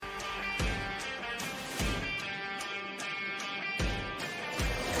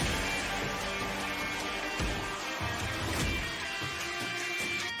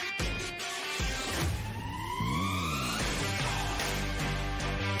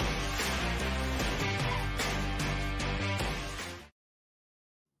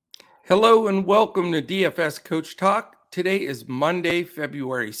Hello and welcome to DFS Coach Talk. Today is Monday,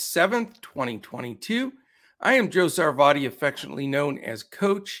 February 7th, 2022. I am Joe Sarvati, affectionately known as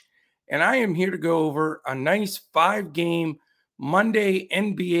Coach, and I am here to go over a nice 5-game Monday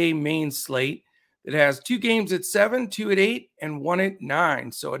NBA main slate that has 2 games at 7, 2 at 8, and 1 at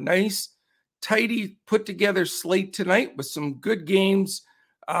 9. So a nice, tidy, put together slate tonight with some good games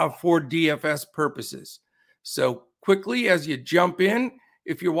for DFS purposes. So quickly, as you jump in,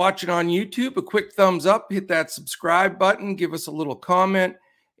 if you're watching on YouTube, a quick thumbs up, hit that subscribe button, give us a little comment.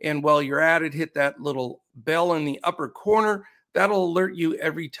 And while you're at it, hit that little bell in the upper corner. That'll alert you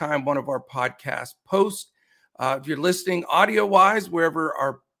every time one of our podcasts posts. If you're listening audio-wise, wherever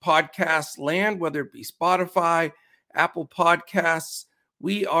our podcasts land, whether it be Spotify, Apple Podcasts,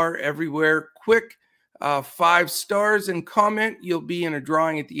 we are everywhere. Quick 5 stars and comment. You'll be in a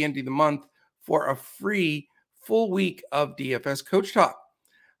drawing at the end of the month for a free full week of DFS Coach Talk.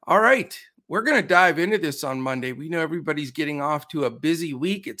 All right, we're going to dive into this on Monday. We know everybody's getting off to a busy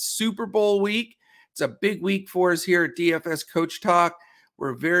week. It's Super Bowl week. It's a big week for us here at DFS Coach Talk.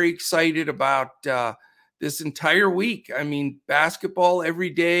 We're very excited about this entire week. I mean, basketball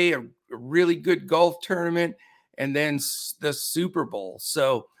every day, a really good golf tournament, and then the Super Bowl.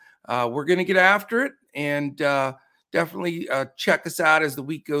 So we're going to get after it and definitely check us out as the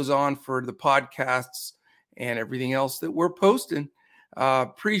week goes on for the podcasts and everything else that we're posting.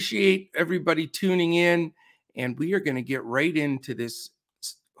 Appreciate everybody tuning in, and we are going to get right into this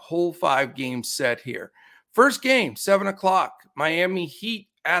whole 5-game set here. First game, 7 o'clock, Miami Heat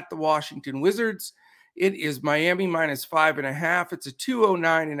at the Washington Wizards. It is Miami minus 5.5. It's a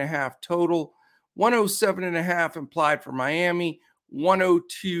 209.5 total, 107.5 implied for Miami,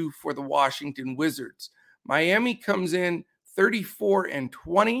 102 for the Washington Wizards. Miami comes in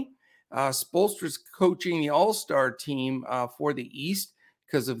 34-20. Spoelstra's coaching the All-Star team for the East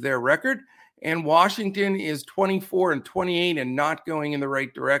because of their record. And Washington is 24-28 and not going in the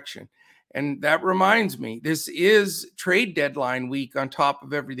right direction. And that reminds me, this is trade deadline week on top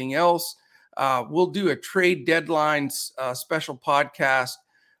of everything else. We'll do a trade deadline special podcast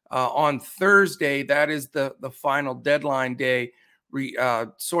on Thursday. That is the final deadline day. We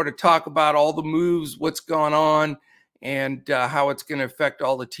sort of talk about all the moves, what's gone on, and how it's going to affect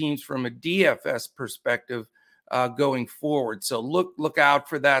all the teams from a DFS perspective going forward. So look out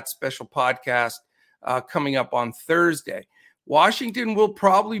for that special podcast coming up on Thursday. Washington will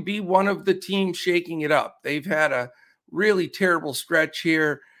probably be one of the teams shaking it up. They've had a really terrible stretch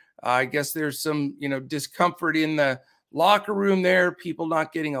here. I guess there's some discomfort in the locker room there, people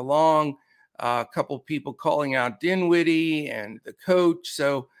not getting along, a couple of people calling out Dinwiddie and the coach.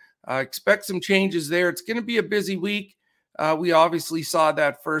 So expect some changes there. It's going to be a busy week. We obviously saw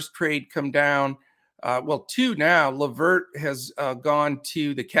that first trade come down. 2 now. LeVert has gone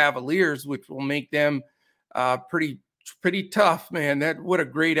to the Cavaliers, which will make them pretty tough, man. What a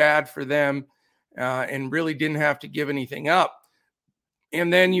great ad for them, and really didn't have to give anything up.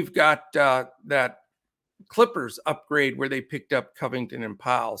 And then you've got that Clippers upgrade where they picked up Covington and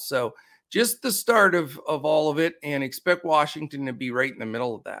Powell. So just the start of all of it, and expect Washington to be right in the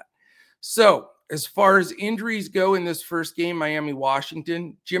middle of that. So as far as injuries go in this first game,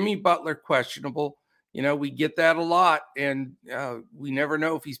 Miami-Washington, Jimmy Butler questionable. We get that a lot, and we never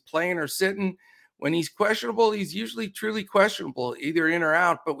know if he's playing or sitting. When he's questionable, he's usually truly questionable, either in or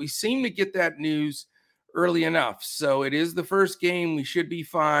out, but we seem to get that news early enough. So it is the first game. We should be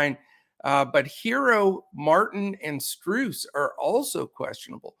fine. But Hero, Martin, and Strus are also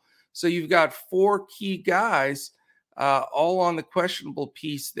questionable. So you've got 4 key guys all on the questionable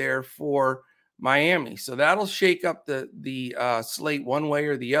piece there for Miami. So that'll shake up the slate one way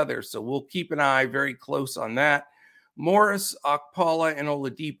or the other. So we'll keep an eye very close on that. Morris, Okpala, and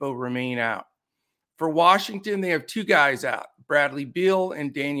Oladipo remain out. For Washington, they have 2 guys out. Bradley Beal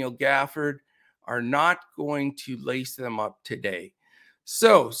and Daniel Gafford are not going to lace them up today.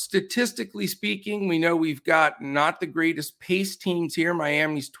 So statistically speaking, we know we've got not the greatest pace teams here.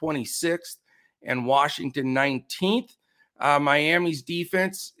 Miami's 26th and Washington 19th. Miami's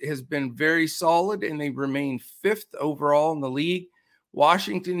defense has been very solid, and they remain 5th overall in the league.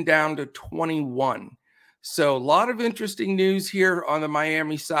 Washington down to 21. So a lot of interesting news here on the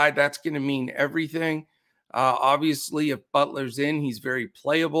Miami side. That's going to mean everything. Obviously, if Butler's in, he's very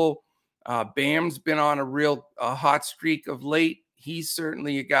playable. Bam's been on a real hot streak of late. He's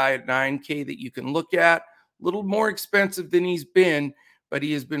certainly a guy at 9K that you can look at. A little more expensive than he's been, but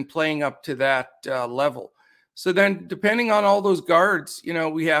he has been playing up to that level. So then, depending on all those guards,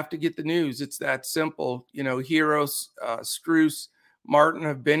 we have to get the news. It's that simple. Heroes, Strus, Martin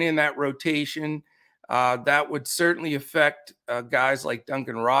have been in that rotation. That would certainly affect guys like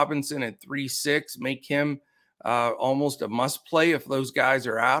Duncan Robinson at 3-6, make him almost a must play if those guys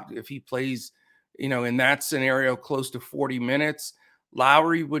are out. If he plays, in that scenario, close to 40 minutes,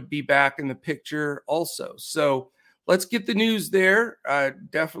 Lowry would be back in the picture also. So let's get the news there.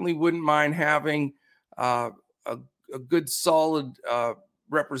 Definitely wouldn't mind having a good, solid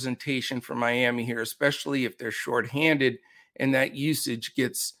representation for Miami here, especially if they're shorthanded and that usage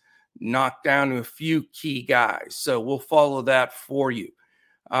gets knocked down to a few key guys. So we'll follow that for you.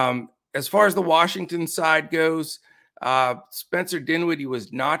 As far as the Washington side goes, Spencer Dinwiddie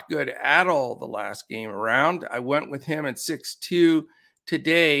was not good at all the last game around. I went with him at 6'2".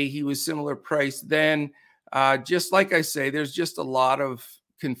 Today, he was similar price then. Just like I say, there's just a lot of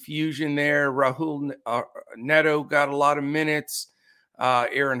confusion there. Raul Neto got a lot of minutes.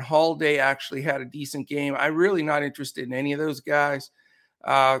 Aaron Holiday actually had a decent game. I'm really not interested in any of those guys.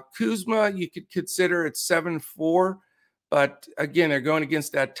 Kuzma, you could consider at 7-4. But again, they're going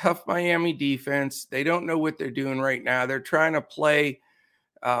against that tough Miami defense. They don't know what they're doing right now. They're trying to play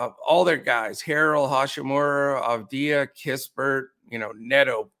all their guys: Harrell, Hachimura, Avdia, Kispert,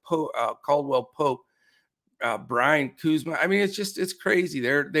 Neto, Caldwell Pope, Brian Kuzma. I mean, it's crazy.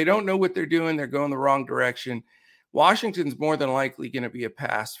 They don't know what they're doing. They're going the wrong direction. Washington's more than likely going to be a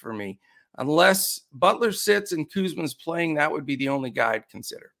pass for me. Unless Butler sits and Kuzma's playing, that would be the only guy I'd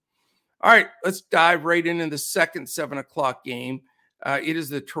consider. All right, let's dive right into the second 7 o'clock game. It is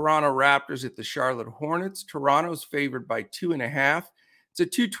the Toronto Raptors at the Charlotte Hornets. Toronto's favored by 2.5. It's a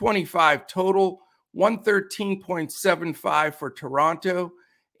 225 total, 113.75 for Toronto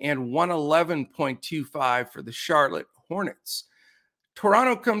and 111.25 for the Charlotte Hornets.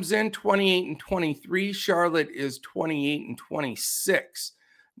 Toronto comes in 28-23. Charlotte is 28-26.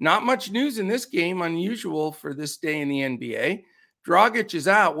 Not much news in this game, unusual for this day in the NBA. Dragic is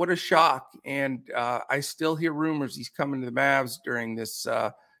out. What a shock. And I still hear rumors he's coming to the Mavs during this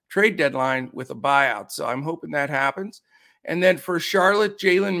trade deadline with a buyout. So I'm hoping that happens. And then for Charlotte,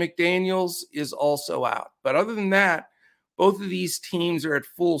 Jalen McDaniels is also out. But other than that, both of these teams are at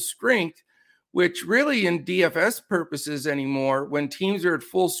full strength, which really in DFS purposes anymore, when teams are at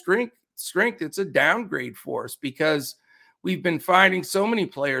full strength, it's a downgrade for us because we've been finding so many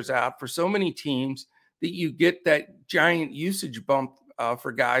players out for so many teams that you get that giant usage bump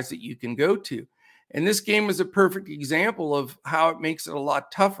for guys that you can go to. And this game is a perfect example of how it makes it a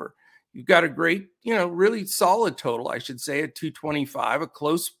lot tougher. You've got a great, really solid total, I should say, at 225, a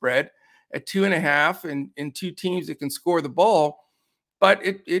close spread at 2.5, and two teams that can score the ball. But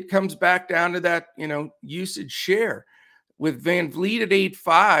it comes back down to that, usage share. With Van Vliet at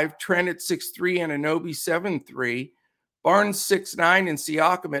 8.5, Trent at 6.3, and Anunoby 7.3, Barnes 6.9, and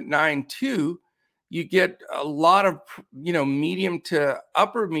Siakam at 9.2. You get a lot of, medium to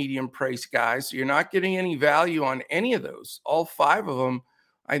upper medium price guys. So you're not getting any value on any of those. All 5 of them,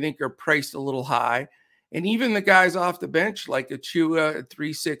 I think, are priced a little high. And even the guys off the bench like Achua at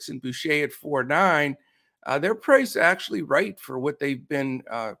 3.6 and Boucher at 4.9, they're priced actually right for what they've been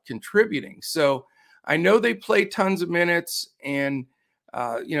contributing. So I know they play tons of minutes and,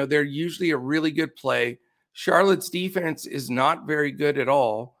 they're usually a really good play. Charlotte's defense is not very good at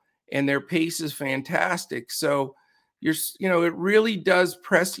all, and their pace is fantastic. So it really does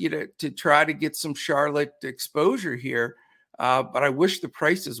press you to try to get some Charlotte exposure here. But I wish the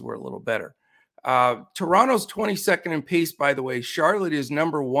prices were a little better. Toronto's 22nd in pace, by the way. Charlotte is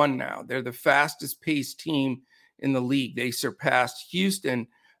number 1 now. They're the fastest paced team in the league. They surpassed Houston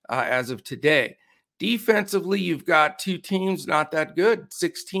as of today. Defensively, you've got 2 teams not that good,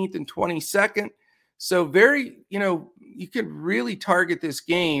 16th and 22nd. So you can really target this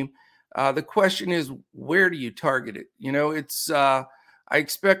game. The question is, where do you target it? I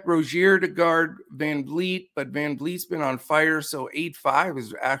expect Rozier to guard Van Vliet, but Van Vliet's been on fire, so 8.5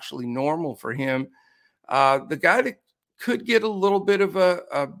 is actually normal for him. The guy that could get a little bit of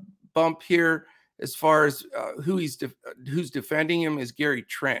a bump here as far as who's defending him is Gary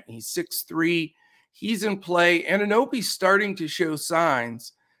Trent. He's 6'3". He's in play. And Anunoby's starting to show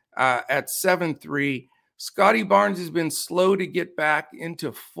signs at 7'3". Scotty Barnes has been slow to get back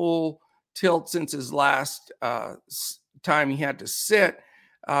into full tilt since his last time he had to sit,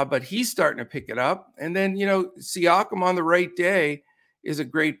 but he's starting to pick it up. And then, Siakam on the right day is a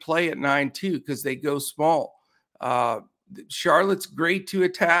great play at 9.2 because they go small. Charlotte's great to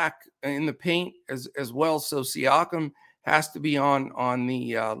attack in the paint as well, so Siakam has to be on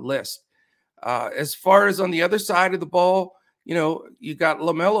the list. As far as on the other side of the ball, you got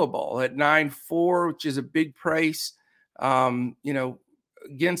LaMelo Ball at 9.4, which is a big price.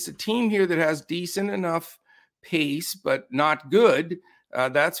 Against a team here that has decent enough pace, but not good.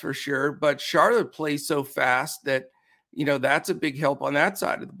 That's for sure. But Charlotte plays so fast that, that's a big help on that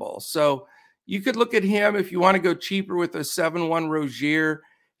side of the ball. So you could look at him if you want to go cheaper with a 7-1 Rozier.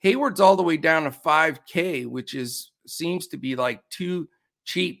 Hayward's all the way down to 5K, which seems to be like too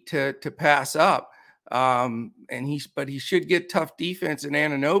cheap to pass up. But he should get tough defense in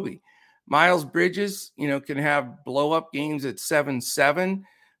Anunoby. Miles Bridges, can have blow up games at 7-7,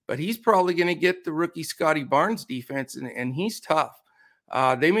 but he's probably going to get the rookie Scotty Barnes defense, and he's tough.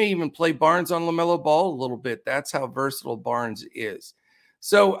 They may even play Barnes on LaMelo Ball a little bit. That's how versatile Barnes is.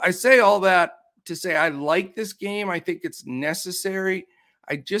 So I say all that to say I like this game. I think it's necessary.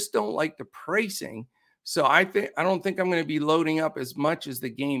 I just don't like the pricing. So I don't think I'm going to be loading up as much as the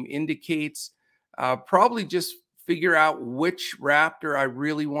game indicates. Probably just figure out which Raptor I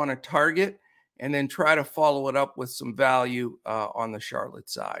really want to target and then try to follow it up with some value on the Charlotte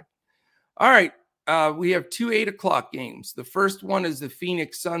side. All right. We have 2 8:00 games. The first one is the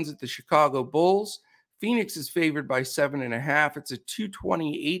Phoenix Suns at the Chicago Bulls. Phoenix is favored by 7.5. It's a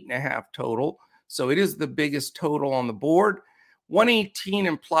 228.5 total. So it is the biggest total on the board. 118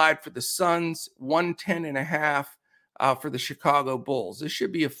 implied for the Suns, 110.5 for the Chicago Bulls. This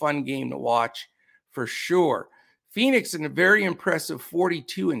should be a fun game to watch for sure. Phoenix in a very impressive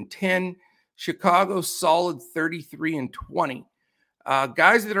 42-10. Chicago solid 33-20.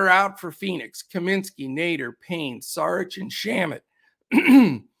 Guys that are out for Phoenix: Kaminsky, Nader, Payne, Saric, and Shamet.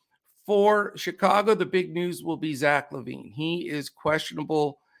 For Chicago, the big news will be Zach LaVine. He is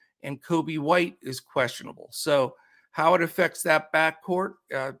questionable, and Kobe White is questionable. So how it affects that backcourt,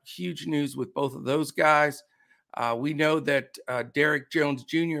 huge news with both of those guys. We know that Derrick Jones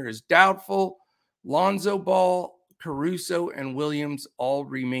Jr. is doubtful. Lonzo Ball, Caruso, and Williams all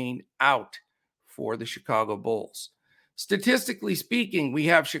remain out for the Chicago Bulls. Statistically speaking, we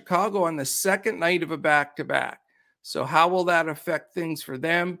have Chicago on the second night of a back-to-back. So how will that affect things for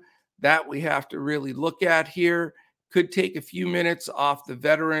them? That we have to really look at here. Could take a few minutes off the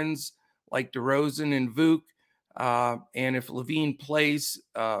veterans like DeRozan and Vuk. And if LaVine plays,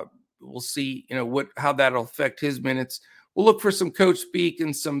 we'll see, how that'll affect his minutes. We'll look for some coach speak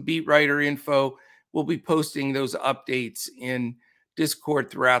and some beat writer info. We'll be posting those updates in Discord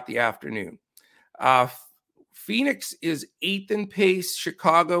throughout the afternoon. Phoenix is 8th in pace,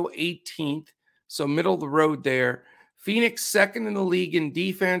 Chicago 18th, so middle of the road there. Phoenix second in the league in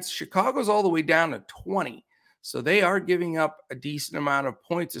defense. Chicago's all the way down to 20, so they are giving up a decent amount of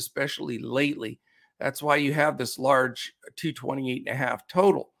points, especially lately. That's why you have this large 228.5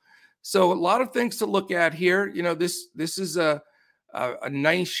 total. So a lot of things to look at here. This is a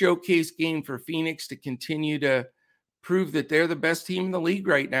nice showcase game for Phoenix to continue to prove that they're the best team in the league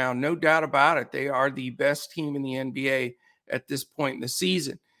right now. No doubt about it. They are the best team in the NBA at this point in the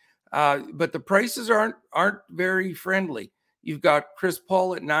season. But the prices aren't very friendly. You've got Chris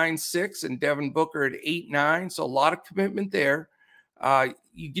Paul at 9.6 and Devin Booker at 8.9. So a lot of commitment there.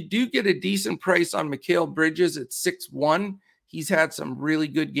 You do get a decent price on Mikal Bridges at 6.1. He's had some really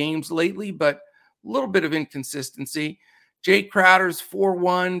good games lately, but a little bit of inconsistency. Jay Crowder's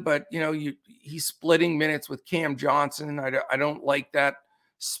 4.1, but he's splitting minutes with Cam Johnson. I don't like that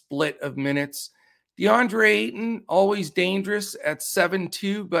split of minutes. DeAndre Ayton, always dangerous at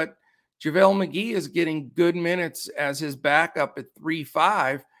 7.2, but JaVale McGee is getting good minutes as his backup at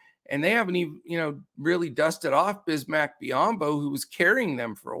 3.5, and they haven't even really dusted off Bismack Biyombo, who was carrying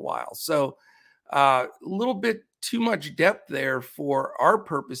them for a while. So a little bit too much depth there for our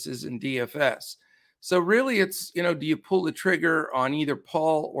purposes in DFS. So really it's, do you pull the trigger on either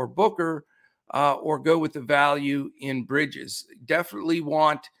Paul or Booker or go with the value in Bridges? Definitely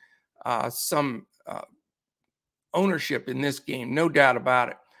want some ownership in this game, no doubt about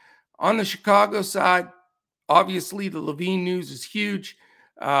it. On the Chicago side, obviously the LaVine news is huge,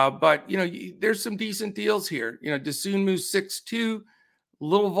 but, there's some decent deals here. Dosunmu's 6.2, a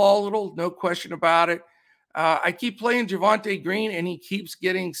little volatile, no question about it. I keep playing Javonte Green, and he keeps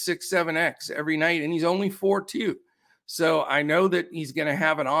getting 6-7x every night, and he's only 4.2. So I know that he's going to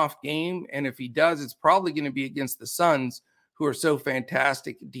have an off game, and if he does, it's probably going to be against the Suns, who are so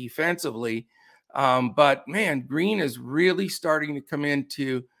fantastic defensively. But, man, Green is really starting to come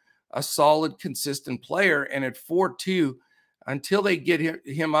into a solid, consistent player, and at 4.2, until they get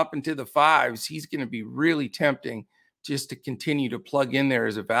him up into the fives, he's going to be really tempting just to continue to plug in there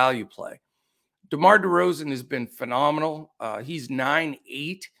as a value play. DeMar DeRozan has been phenomenal. He's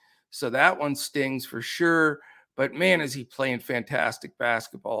 9.8, so that one stings for sure. But, man, is he playing fantastic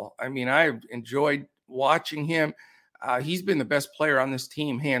basketball. I mean, I've enjoyed watching him. He's been the best player on this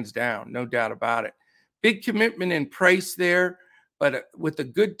team, hands down, no doubt about it. Big commitment in price there, but with a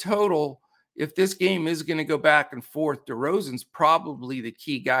good total, if this game is going to go back and forth, DeRozan's probably the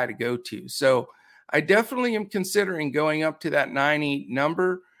key guy to go to. So I definitely am considering going up to that 9-8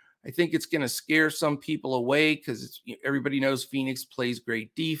 number. I think it's going to scare some people away because everybody knows Phoenix plays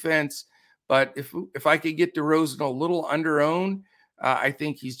great defense. But if I could get DeRozan a little under-owned, I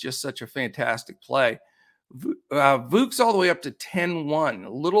think he's just such a fantastic play. Vuk's all the way up to 10-1, a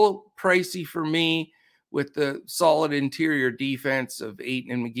little pricey for me with the solid interior defense of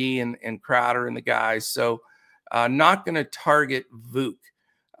Ayton and McGee and Crowder and the guys. So not going to target Vuk.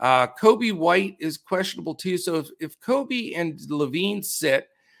 Kobe White is questionable too. So if Kobe and Levine sit,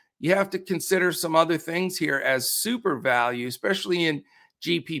 you have to consider some other things here as super value, especially in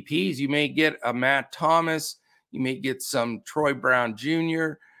GPPs. You may get a Matt Thomas. You may get some Troy Brown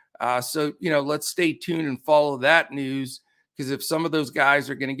Jr. So, let's stay tuned and follow that news, because if some of those guys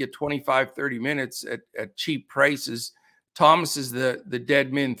are going to get 25, 30 minutes at cheap prices, Thomas is the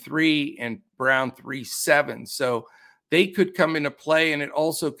dead min 3 and Brown 3-7. So they could come into play, and it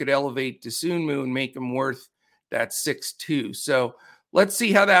also could elevate Dosunmu and make him worth that 6-2. So let's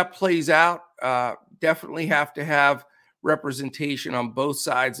see how that plays out. Definitely have to have representation on both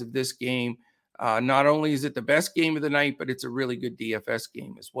sides of this game. Not only is it the best game of the night, but it's a really good DFS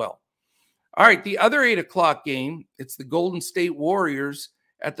game as well. All right, the other 8 o'clock game, it's the Golden State Warriors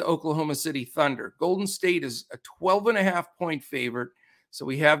at the Oklahoma City Thunder. Golden State is a 12.5-point favorite, so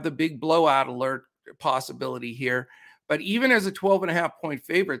we have the big blowout alert possibility here. But even as a 12.5-point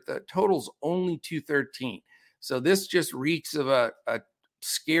favorite, the total's only 213. So this just reeks of a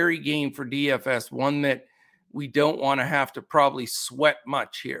scary game for DFS, one that we don't want to have to probably sweat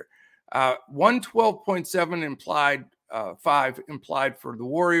much here. 112.7 implied, 5 implied for the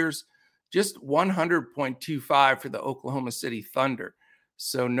Warriors, just 100.25 for the Oklahoma City Thunder.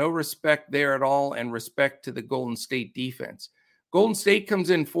 So no respect there at all, and respect to the Golden State defense. Golden State comes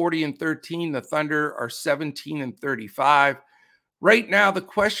in 40-13. The Thunder are 17-35. Right now, the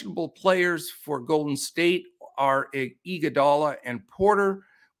questionable players for Golden State are Iguodala and Porter.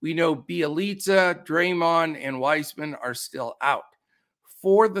 We know Bjelica, Draymond, and Weissman are still out.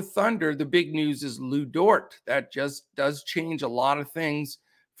 For the Thunder, the big news is Lou Dort. That just does change a lot of things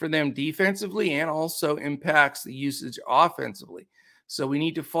for them defensively, and also impacts the usage offensively. So we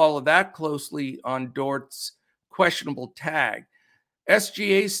need to follow that closely on Dort's questionable tag.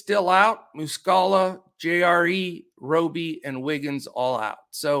 SGA still out. Muscala, JRE, Roby, and Wiggins all out.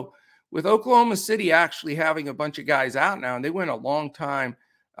 So with Oklahoma City actually having a bunch of guys out now, and they went a long time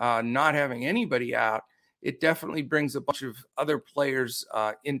not having anybody out, it definitely brings a bunch of other players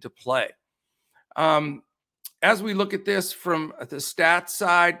into play. As we look at this from the stats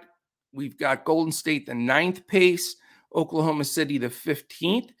side, we've got Golden State the 9th pace, Oklahoma City the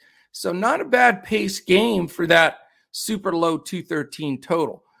 15th. So not a bad pace game for that super low 213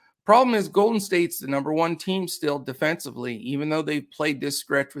 total. Problem is Golden State's the number 1 team still defensively. Even though they've played this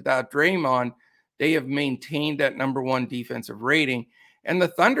stretch without Draymond, they have maintained that number 1 defensive rating. And the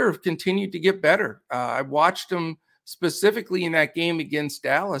Thunder have continued to get better. I watched them specifically in that game against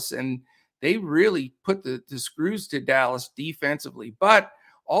Dallas, and they really put the screws to Dallas defensively. But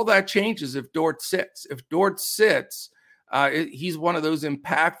all that changes if Dort sits. If Dort sits, he's one of those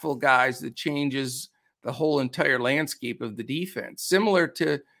impactful guys that changes the whole entire landscape of the defense. Similar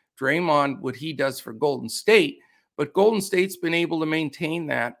to Draymond, what he does for Golden State. But Golden State's been able to maintain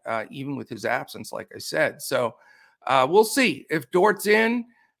that even with his absence, like I said. So we'll see. If Dort's in,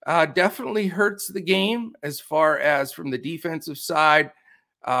 definitely hurts the game as far as from the defensive side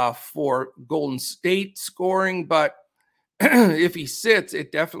for Golden State scoring. But if he sits,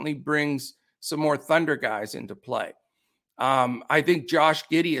 it definitely brings some more Thunder guys into play. I think Josh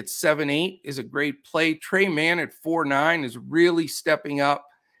Giddey at 7-8 is a great play. Trey Mann at 4-9 is really stepping up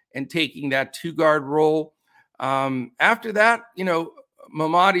and taking that 2-guard role. After that,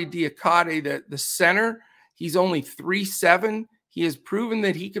 Mamadi Diakate, the center, he's only 3-7. He has proven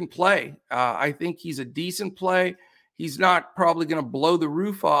that he can play. I think he's a decent play. He's not probably going to blow the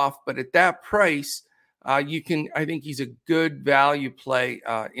roof off, but at that price, I think he's a good value play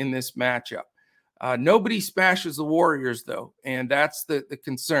in this matchup. Nobody smashes the Warriors, though, and that's the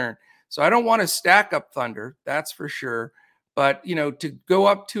concern. So I don't want to stack up Thunder, that's for sure. But, to go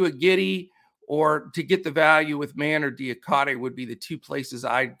up to a Giddey or to get the value with Mann or Diakate would be the 2 places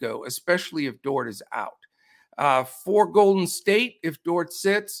I'd go, especially if Dort is out. For Golden State, if Dort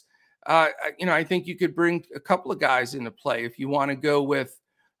sits, I think you could bring a couple of guys into play. If you want to go with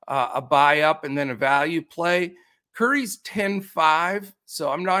a buy up and then a value play, Curry's 10-5,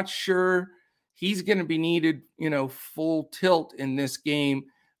 so I'm not sure he's going to be needed, full tilt in this game,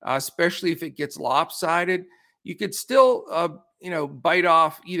 especially if it gets lopsided. You could still bite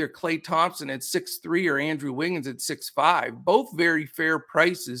off either Klay Thompson at 6'3" or Andrew Wiggins at 6'5". Both very fair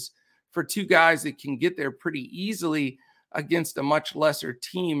prices for two guys that can get there pretty easily against a much lesser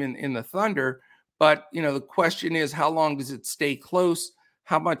team in the Thunder. But, the question is, how long does it stay close?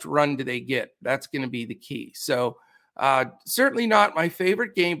 How much run do they get? That's going to be the key. So certainly not my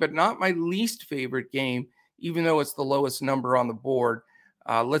favorite game, but not my least favorite game, even though it's the lowest number on the board.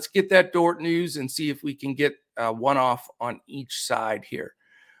 Let's get that Dort news and see if we can get one off on each side here.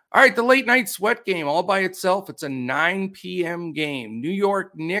 All right, the late night sweat game all by itself. It's a 9 p.m. game. New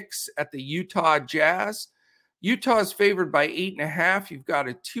York Knicks at the Utah Jazz. Utah is favored by 8.5. You've got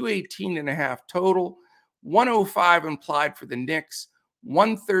a 218.5 total, 105 implied for the Knicks,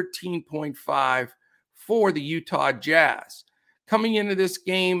 113.5 for the Utah Jazz. Coming into this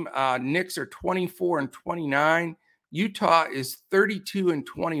game, Knicks are 24-29. Utah is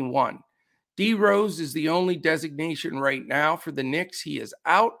 32-21. D Rose is the only designation right now for the Knicks. He is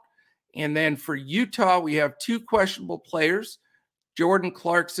out. And then for Utah, we have two questionable players, Jordan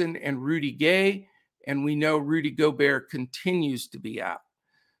Clarkson and Rudy Gay. And we know Rudy Gobert continues to be out.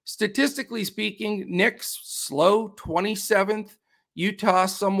 Statistically speaking, Knicks slow, 27th. Utah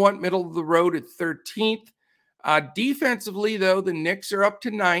somewhat middle of the road at 13th. Defensively, though, the Knicks are up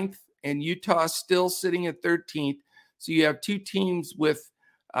to 9th and Utah still sitting at 13th. So you have two teams with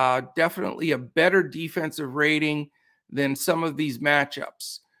definitely a better defensive rating than some of these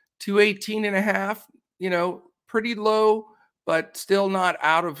matchups. 218.5, pretty low, but still not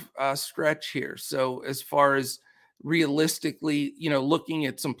out of stretch here. So as far as realistically, looking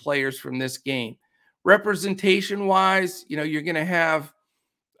at some players from this game, representation-wise, you're going to have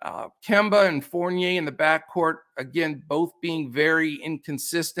Kemba and Fournier in the backcourt, again, both being very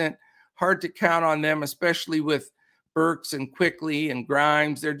inconsistent. Hard to count on them, especially with Burks and Quickly and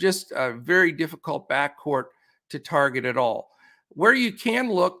Grimes. They're just a very difficult backcourt to target at all. Where you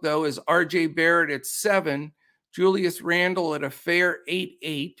can look, though, is R.J. Barrett at 7, Julius Randle at a fair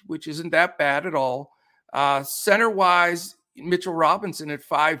 8.8, which isn't that bad at all. Center-wise, Mitchell Robinson at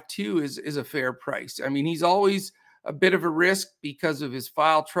 5.2 is a fair price. I mean, he's always a bit of a risk because of his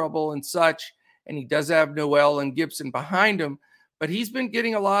foul trouble and such, and he does have Noel and Gibson behind him, but he's been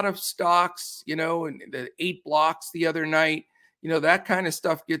getting a lot of stocks, and the 8 blocks the other night, that kind of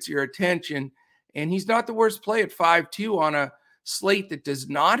stuff gets your attention, and he's not the worst play at 5.2 on a slate that does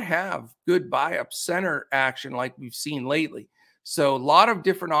not have good buy-up center action like we've seen lately. So a lot of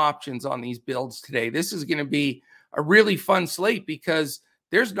different options on these builds today. This is going to be a really fun slate because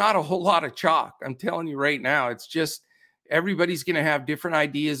there's not a whole lot of chalk. I'm telling you right now, it's just everybody's going to have different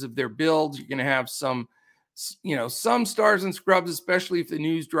ideas of their builds. You're going to have some stars and scrubs, especially if the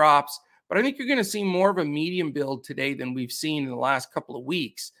news drops. But I think you're going to see more of a medium build today than we've seen in the last couple of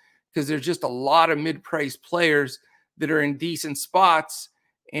weeks because there's just a lot of mid-price players that are in decent spots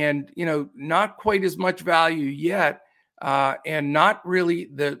and, not quite as much value yet. And not really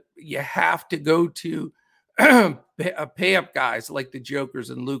you have to go to pay up guys like the Jokers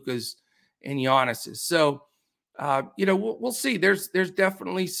and Lukas and Giannis's. So, we'll see. There's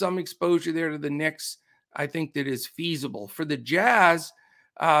definitely some exposure there to the Knicks. I think that is feasible for the Jazz.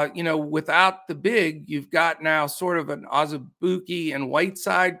 Without the big, you've got now sort of an Azubuike and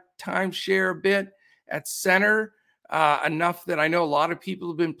Whiteside timeshare a bit at center, enough that I know a lot of people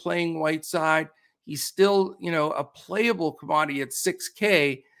have been playing Whiteside. He's still, a playable commodity at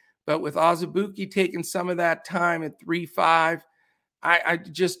 6K, but with Azubuike taking some of that time at 3.5, I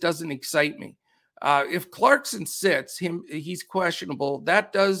just doesn't excite me. If Clarkson sits, he's questionable.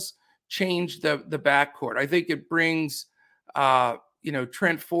 That does change the backcourt. I think it brings,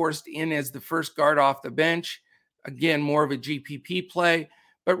 Trent Forrest in as the first guard off the bench. Again, more of a GPP play.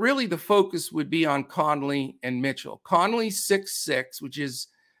 But really the focus would be on Conley and Mitchell. Conley 6'6", which is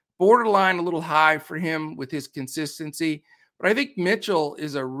borderline a little high for him with his consistency. But I think Mitchell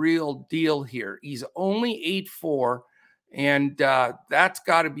is a real deal here. He's only 8'4", and that's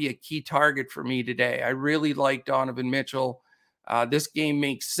got to be a key target for me today. I really like Donovan Mitchell. This game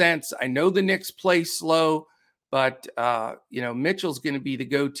makes sense. I know the Knicks play slow, but, Mitchell's going to be the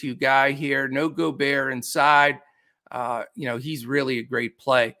go-to guy here. No Gobert inside. He's really a great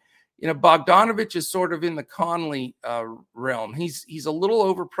play. Bogdanovich is sort of in the Conley realm. He's a little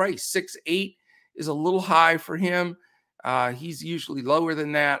overpriced. 6'8" is a little high for him. He's usually lower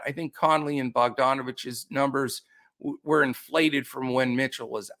than that. I think Conley and Bogdanovich's numbers were inflated from when Mitchell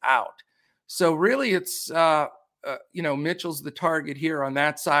was out. So really it's, Mitchell's the target here on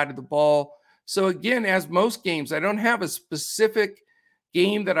that side of the ball. So again, as most games, I don't have a specific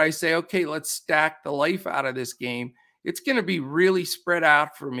game that I say, okay, let's stack the life out of this game. It's going to be really spread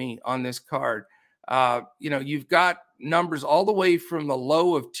out for me on this card. You've got numbers all the way from the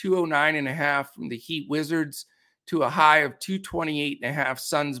low of 209.5 from the Heat Wizards to a high of 228.5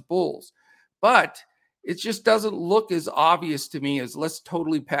 Suns Bulls. But it just doesn't look as obvious to me as let's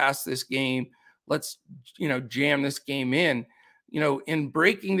totally pass this game. Let's, jam this game in. In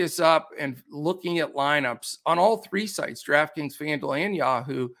breaking this up and looking at lineups on all three sites, DraftKings, FanDuel, and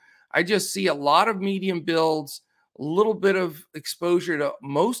Yahoo, I just see a lot of medium builds, a little bit of exposure to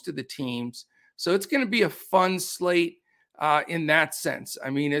most of the teams. So it's going to be a fun slate in that sense. I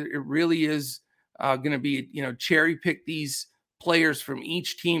mean, it really is going to be, cherry pick these players from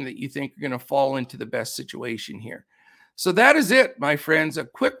each team that you think are going to fall into the best situation here. So that is it, my friends. A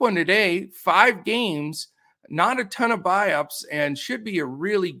quick one today, 5 games, not a ton of buy-ups, and should be a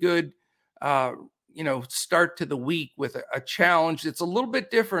really good, start to the week with a challenge that's a little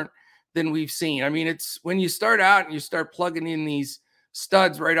bit different than we've seen. I mean, it's when you start out and you start plugging in these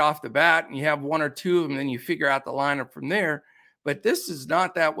studs right off the bat and you have 1 or 2 of them, and then you figure out the lineup from there. But this is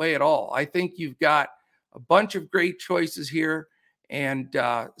not that way at all. I think you've got a bunch of great choices here and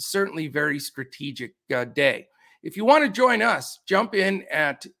certainly very strategic day. If you want to join us, jump in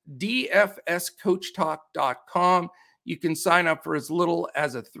at dfscoachtalk.com. You can sign up for as little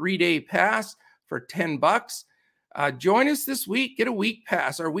as a 3-day pass for $10. Join us this week. Get a week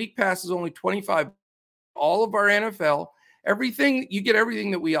pass. Our week pass is only $25. All of our NFL, you get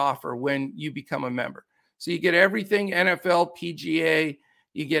everything that we offer when you become a member. So you get everything NFL, PGA.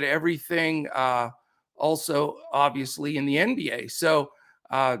 You get everything also, obviously, in the NBA. So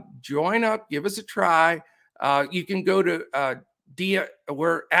join up. Give us a try. You can go to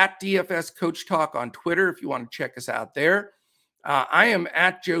we're at DFS Coach Talk on Twitter if you want to check us out there. I am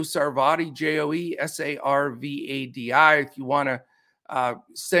at Joe Sarvadi, JoeSarvadi. If you want to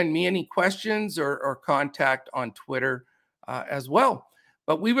send me any questions or contact on Twitter as well.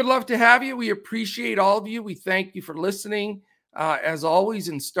 But we would love to have you. We appreciate all of you. We thank you for listening, as always,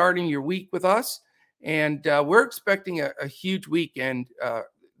 and starting your week with us. And we're expecting a huge weekend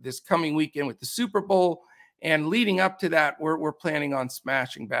this coming weekend with the Super Bowl. And leading up to that, we're planning on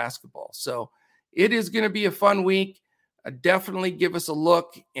smashing basketball. So it is going to be a fun week. Definitely give us a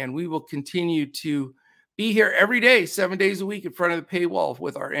look, and we will continue to be here every day, 7 days a week in front of the paywall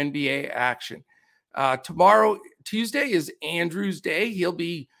with our NBA action. Tomorrow, Tuesday, is Andrew's Day. He'll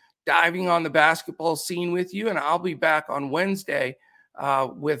be diving on the basketball scene with you, and I'll be back on Wednesday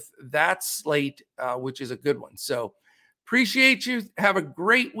with that slate, which is a good one. So appreciate you. Have a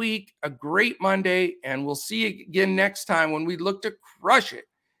great week, a great Monday, and we'll see you again next time when we look to crush it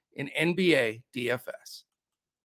in NBA DFS.